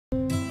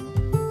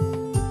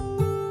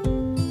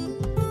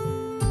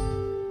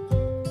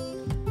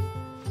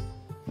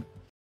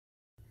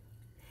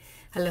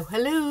Hello,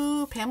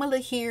 hello, Pamela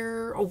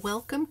here.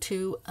 Welcome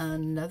to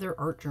another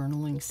art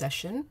journaling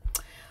session.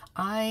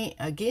 I,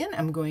 again,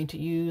 am going to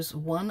use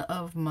one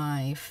of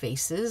my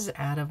faces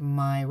out of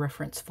my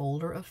reference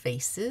folder of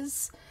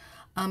faces.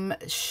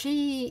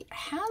 She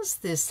has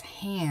this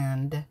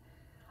hand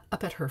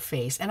up at her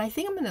face, and I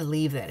think I'm going to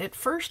leave that. At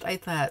first, I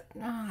thought,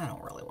 oh, I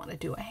don't really want to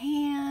do a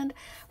hand,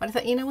 but I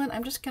thought, you know what,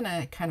 I'm just going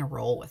to kind of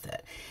roll with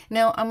it.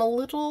 Now, I'm a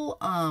little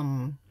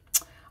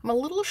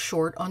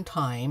short on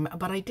time,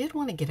 but I did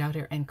want to get out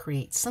here and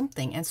create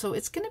something. And so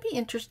it's going to be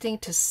interesting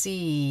to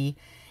see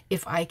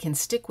if I can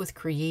stick with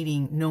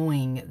creating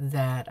knowing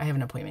that I have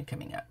an appointment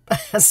coming up.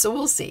 So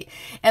we'll see.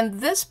 And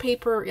this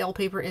paper, L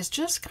paper, is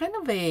just kind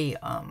of a,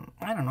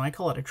 I don't know, I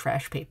call it a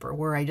trash paper,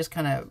 where I just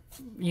kind of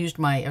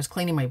I was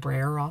cleaning my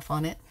brayer off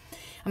on it.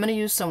 I'm going to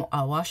use some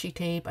washi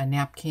tape, a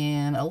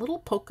napkin, a little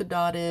polka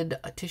dotted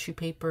tissue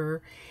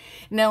paper.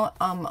 Now,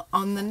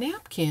 on the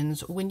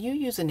napkins, when you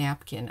use a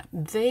napkin,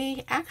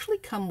 they actually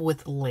come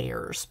with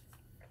layers.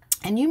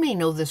 And you may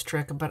know this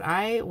trick, but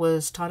I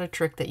was taught a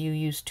trick that you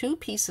use 2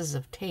 pieces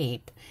of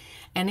tape,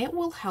 and it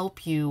will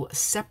help you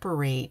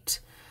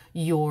separate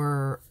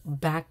your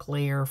back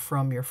layer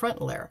from your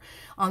front layer.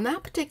 On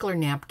that particular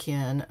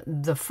napkin,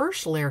 the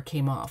first layer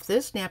came off.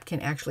 This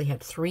napkin actually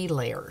had 3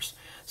 layers.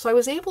 So I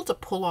was able to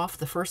pull off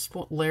the first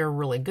layer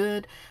really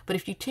good, but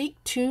if you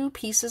take 2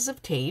 pieces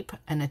of tape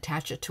and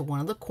attach it to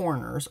one of the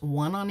corners,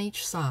 one on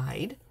each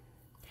side,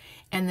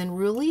 and then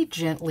really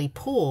gently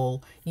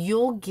pull,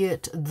 you'll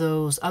get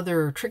those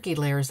other tricky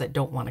layers that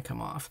don't want to come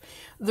off.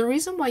 The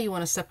reason why you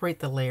want to separate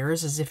the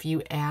layers is if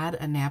you add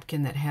a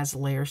napkin that has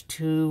layers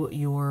to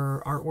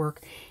your artwork,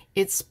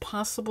 it's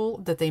possible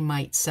that they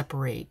might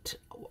separate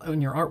in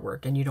your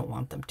artwork and you don't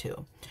want them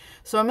to.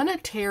 So I'm going to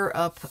tear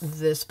up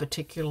this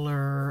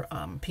particular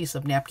piece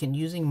of napkin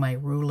using my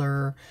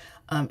ruler.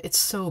 It's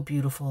so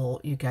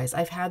beautiful, you guys.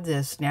 I've had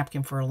this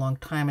napkin for a long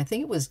time. I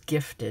think it was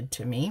gifted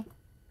to me.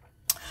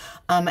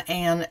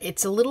 And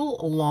it's a little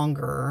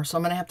longer, so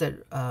I'm going to have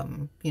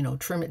to,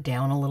 trim it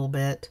down a little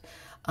bit.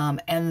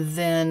 And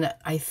then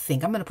I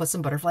think I'm going to put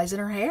some butterflies in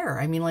her hair.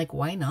 I mean, like,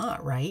 why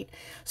not, right?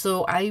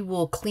 So I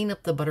will clean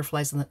up the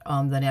butterflies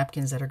on the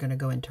napkins that are going to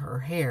go into her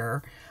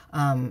hair,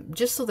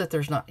 just so that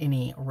there's not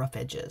any rough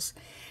edges.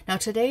 Now,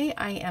 today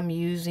I am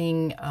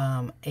using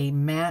a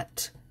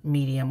matte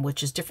medium,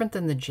 which is different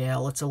than the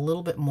gel. It's a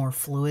little bit more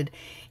fluid.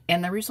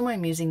 And the reason why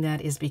I'm using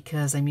that is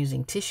because I'm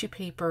using tissue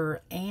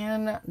paper,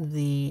 and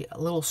the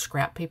little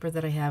scrap paper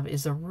that I have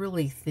is a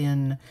really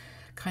thin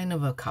kind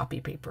of a copy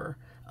paper.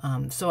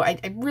 So I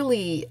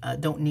really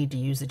don't need to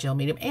use the gel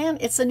medium, and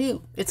it's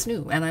new,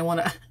 and I want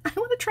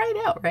to try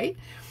it out, right?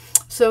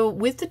 So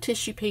with the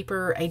tissue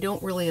paper, I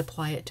don't really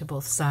apply it to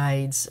both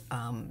sides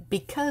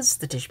because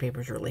the tissue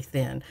paper is really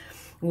thin.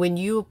 When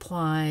you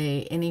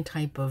apply any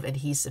type of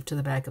adhesive to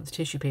the back of the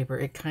tissue paper,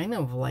 it kind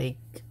of like,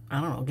 I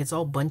don't know, gets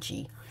all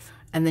bunchy.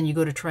 And then you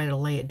go to try to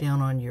lay it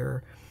down on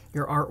your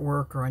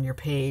artwork or on your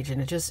page,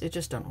 and it just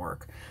doesn't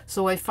work.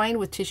 So I find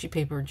with tissue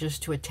paper,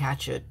 just to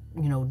attach it,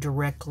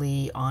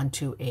 directly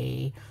onto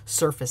a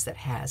surface that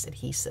has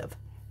adhesive.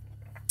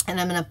 And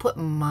I'm going to put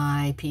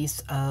my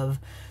piece of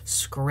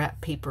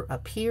scrap paper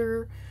up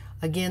here.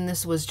 Again,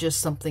 this was just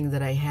something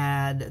that I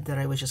had that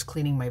I was just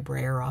cleaning my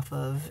brayer off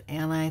of,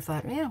 and I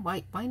thought, yeah,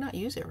 why not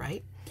use it,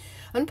 right?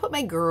 I'm going to put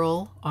my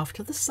girl off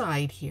to the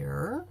side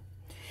here.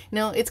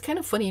 Now, it's kind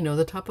of funny,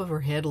 the top of her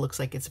head looks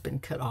like it's been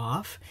cut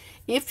off.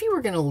 If you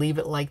were going to leave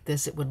it like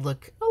this, it would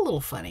look a little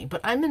funny, but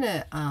I'm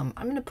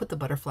going to put the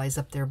butterflies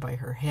up there by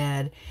her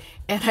head,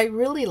 and I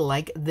really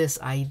like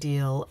this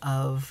ideal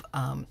of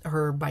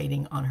her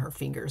biting on her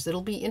fingers.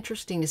 It'll be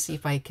interesting to see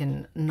if I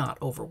can not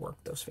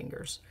overwork those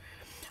fingers.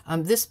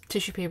 This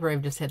tissue paper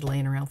I've just had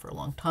laying around for a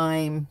long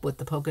time with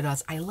the polka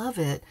dots. I love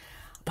it,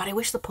 but I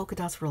wish the polka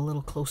dots were a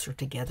little closer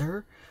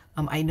together.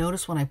 I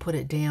notice when I put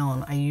it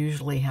down, I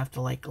usually have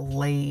to like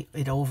lay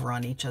it over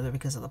on each other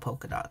because of the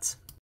polka dots.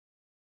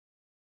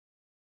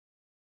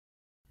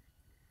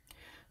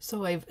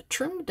 So I've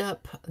trimmed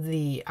up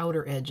the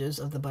outer edges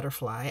of the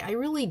butterfly. I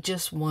really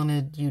just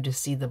wanted you to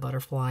see the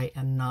butterfly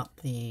and not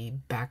the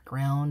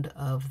background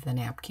of the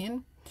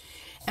napkin.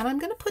 And I'm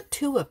going to put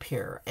 2 up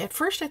here. At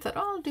first I thought,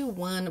 oh, I'll do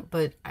 1,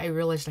 but I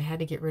realized I had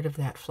to get rid of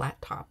that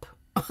flat top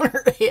on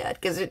her head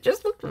because it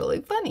just looked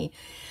really funny.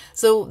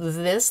 So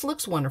this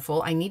looks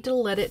wonderful. I need to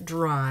let it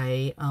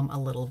dry a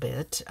little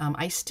bit.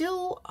 I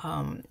still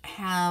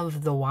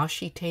have the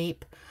washi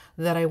tape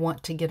that I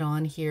want to get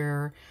on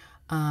here.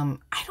 I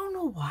don't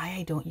know why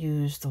I don't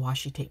use the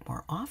washi tape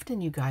more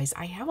often, you guys.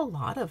 I have a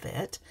lot of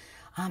it.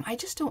 I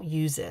just don't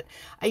use it.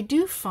 I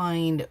do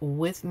find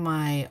with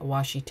my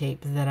washi tape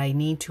that I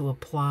need to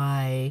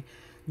apply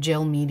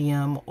gel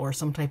medium or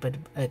some type of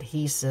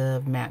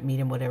adhesive, matte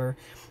medium, whatever,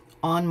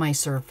 on my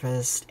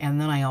surface,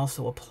 and then I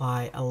also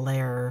apply a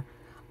layer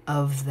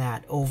of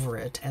that over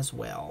it as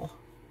well.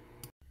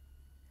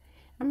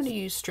 I'm going to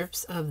use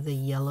strips of the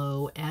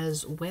yellow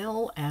as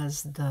well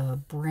as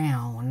the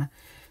brown.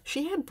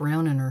 She had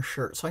brown in her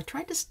shirt, so I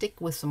tried to stick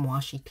with some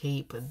washi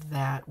tape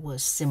that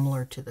was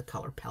similar to the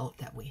color palette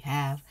that we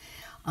have.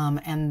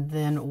 And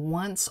then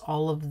once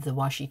all of the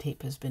washi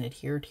tape has been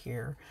adhered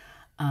here,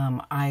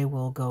 I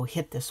will go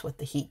hit this with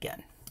the heat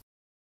gun.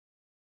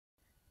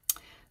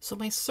 So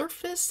my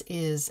surface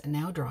is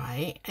now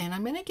dry, and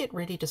I'm going to get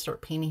ready to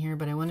start painting here,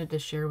 but I wanted to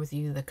share with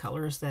you the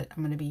colors that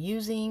I'm going to be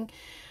using.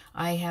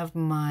 I have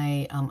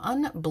my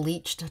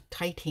unbleached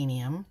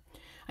titanium.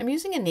 I'm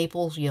using a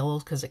Naples yellow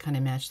because it kind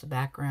of matched the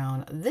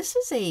background. This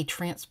is a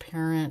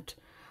transparent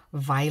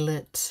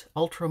violet,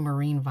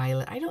 ultramarine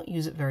violet. I don't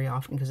use it very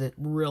often because it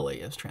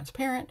really is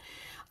transparent.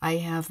 I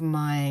have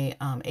my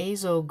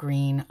azo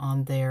green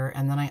on there,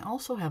 and then I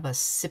also have a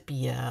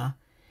sepia.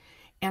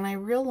 And I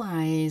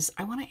realize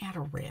I want to add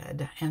a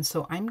red, and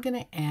so I'm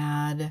going to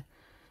add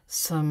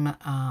some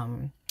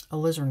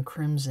alizarin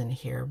crimson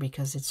here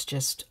because it's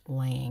just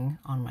laying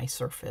on my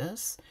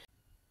surface.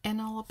 And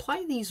I'll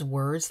apply these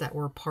words that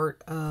were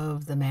part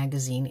of the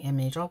magazine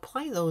image. I'll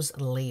apply those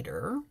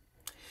later.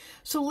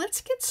 So let's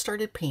get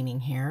started painting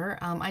here.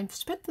 I've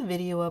sped the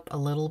video up a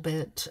little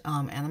bit,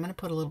 and I'm going to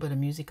put a little bit of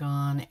music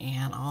on,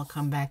 and I'll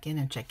come back in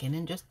and check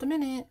in just a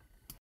minute.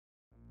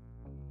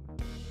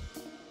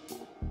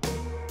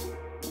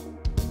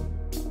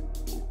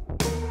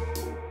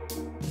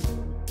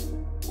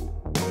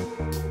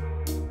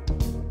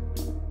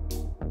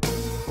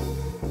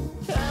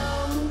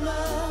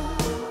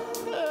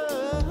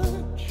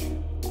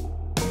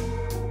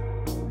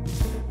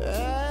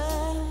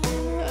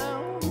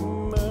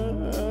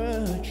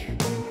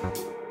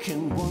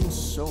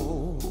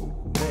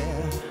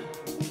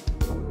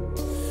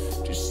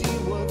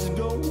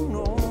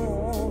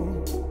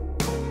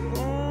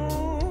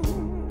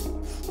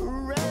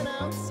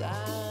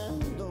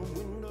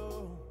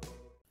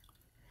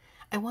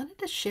 I wanted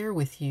to share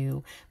with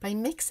you, by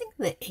mixing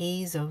the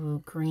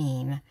azo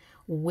green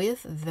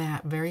with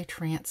that very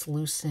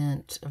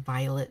translucent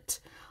violet,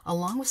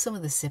 along with some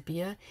of the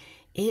sepia,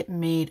 it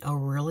made a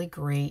really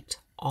great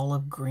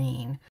olive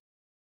green.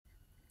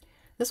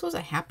 This was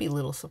a happy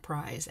little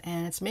surprise,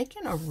 and it's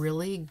making a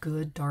really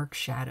good dark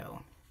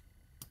shadow.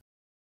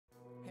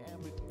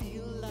 And we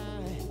feel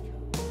like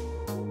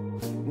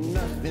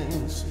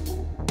nothing's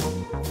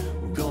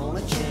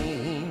gonna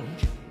change.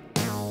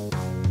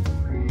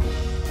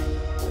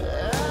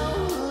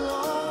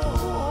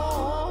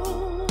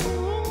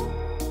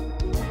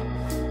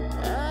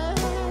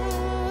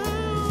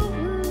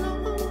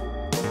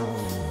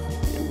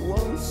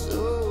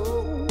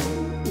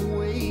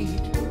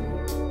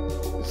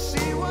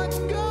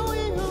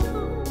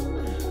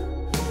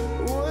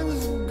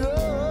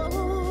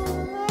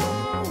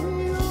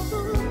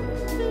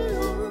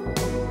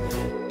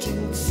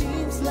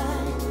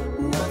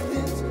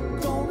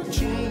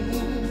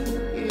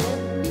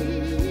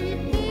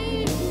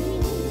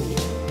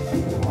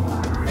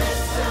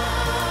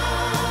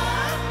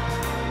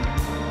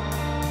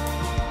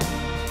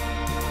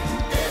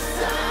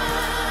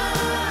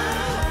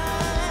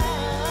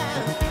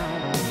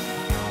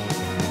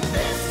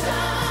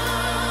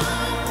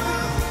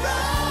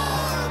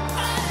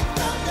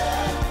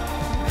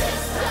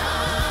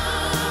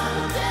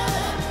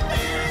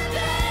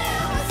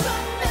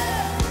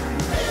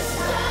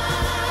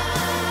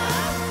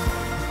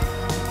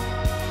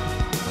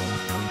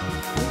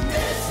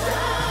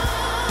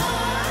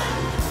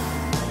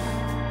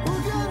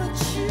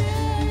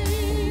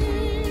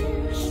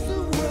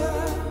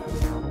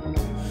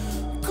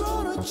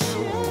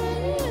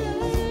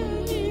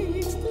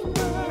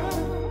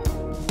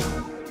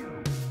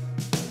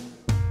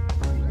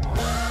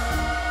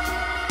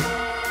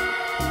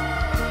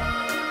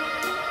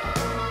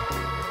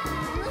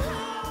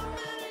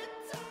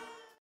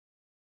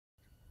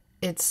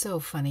 It's so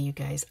funny, you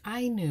guys.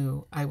 I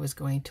knew I was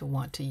going to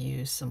want to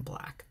use some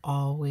black.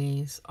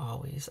 Always,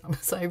 always.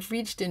 So I've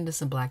reached into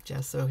some black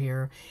gesso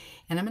here,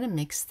 and I'm going to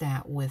mix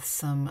that with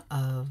some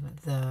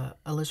of the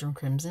alizarin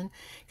crimson,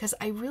 because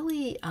I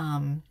really,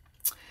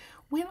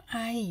 when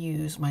I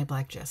use my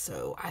black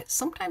gesso,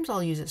 sometimes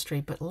I'll use it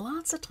straight, but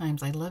lots of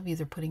times I love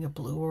either putting a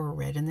blue or a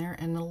red in there,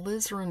 and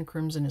alizarin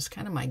crimson is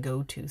kind of my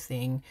go-to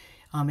thing.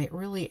 It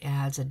really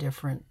adds a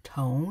different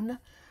tone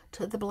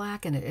to the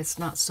black, and it's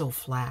not so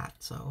flat.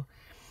 So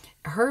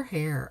her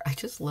hair, I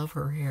just love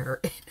her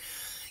hair. It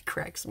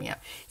cracks me up.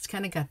 It's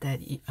kind of got that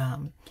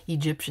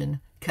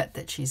Egyptian cut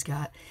that she's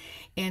got.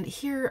 And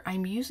here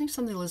I'm using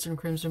some of the alizarin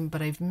crimson,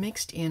 but I've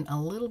mixed in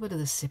a little bit of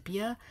the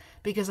sepia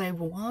because I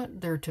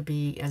want there to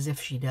be as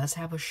if she does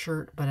have a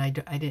shirt, but I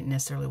didn't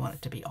necessarily want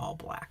it to be all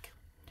black.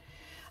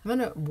 I'm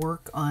going to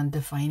work on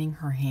defining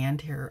her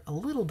hand here a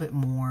little bit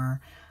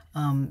more.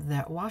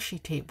 That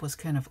washi tape was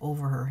kind of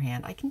over her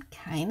hand. I can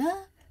kind of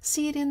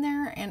see it in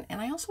there, and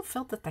I also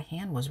felt that the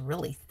hand was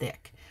really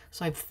thick,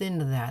 so I've thinned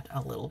that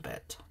a little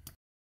bit.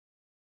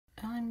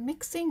 I'm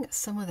mixing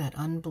some of that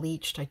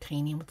unbleached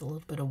titanium with a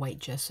little bit of white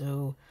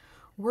gesso,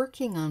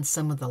 working on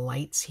some of the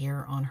lights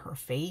here on her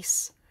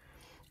face,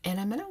 and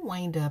I'm going to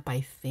wind up,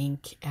 I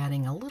think,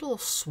 adding a little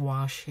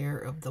swash here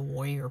of the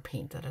warrior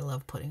paint that I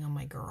love putting on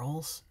my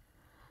girls.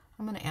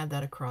 I'm going to add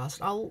that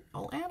across. I'll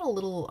add a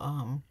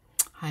little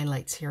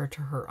highlights here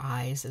to her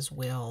eyes as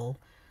well.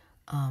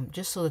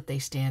 just so that they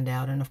stand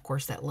out. And of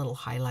course, that little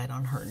highlight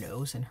on her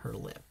nose and her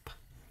lip.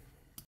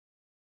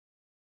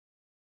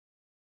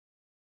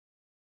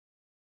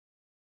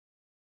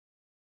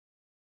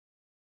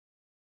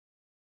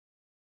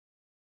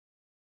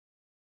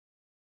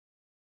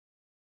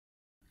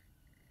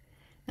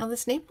 Now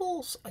this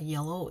Naples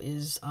yellow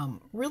is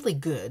really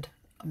good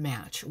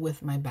match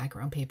with my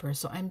background paper,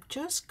 so I'm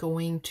just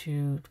going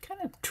to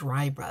kind of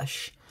dry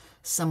brush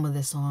some of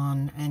this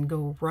on and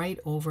go right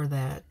over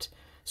that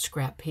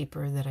scrap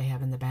paper that I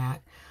have in the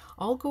back.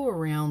 I'll go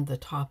around the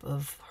top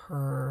of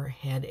her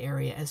head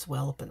area as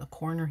well, up in the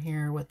corner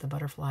here with the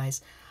butterflies,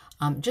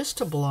 just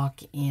to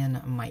block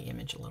in my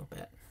image a little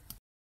bit.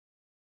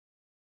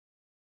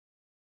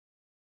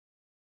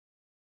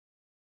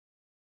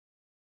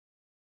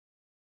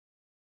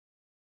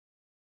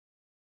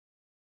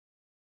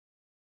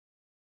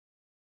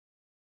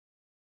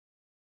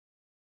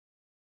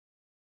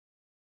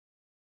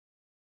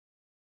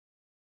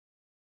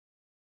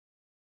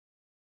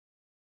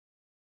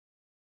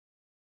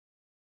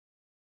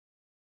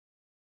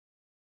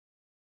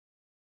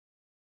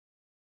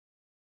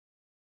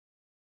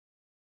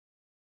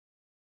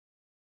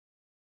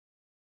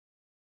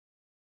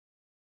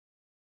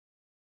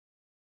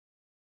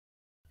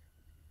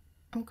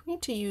 I'm going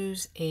to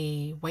use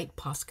a white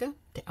Posca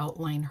to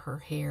outline her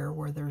hair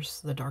where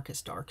there's the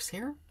darkest darks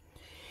here.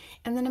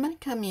 And then I'm going to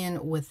come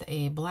in with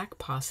a black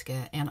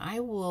Posca and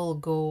I will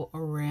go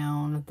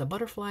around the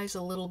butterflies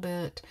a little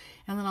bit,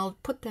 and then I'll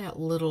put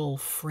that little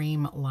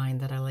frame line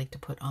that I like to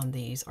put on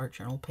these art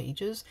journal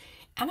pages.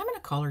 And I'm going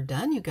to call her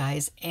done, you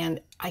guys.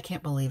 And I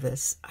can't believe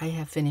this. I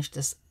have finished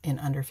this in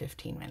under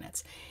 15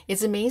 minutes.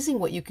 It's amazing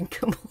what you can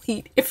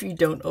complete if you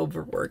don't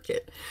overwork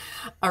it.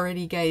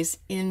 Alrighty, guys,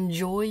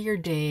 enjoy your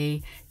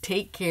day.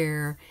 Take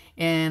care.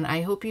 And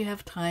I hope you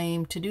have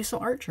time to do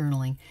some art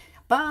journaling.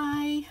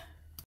 Bye.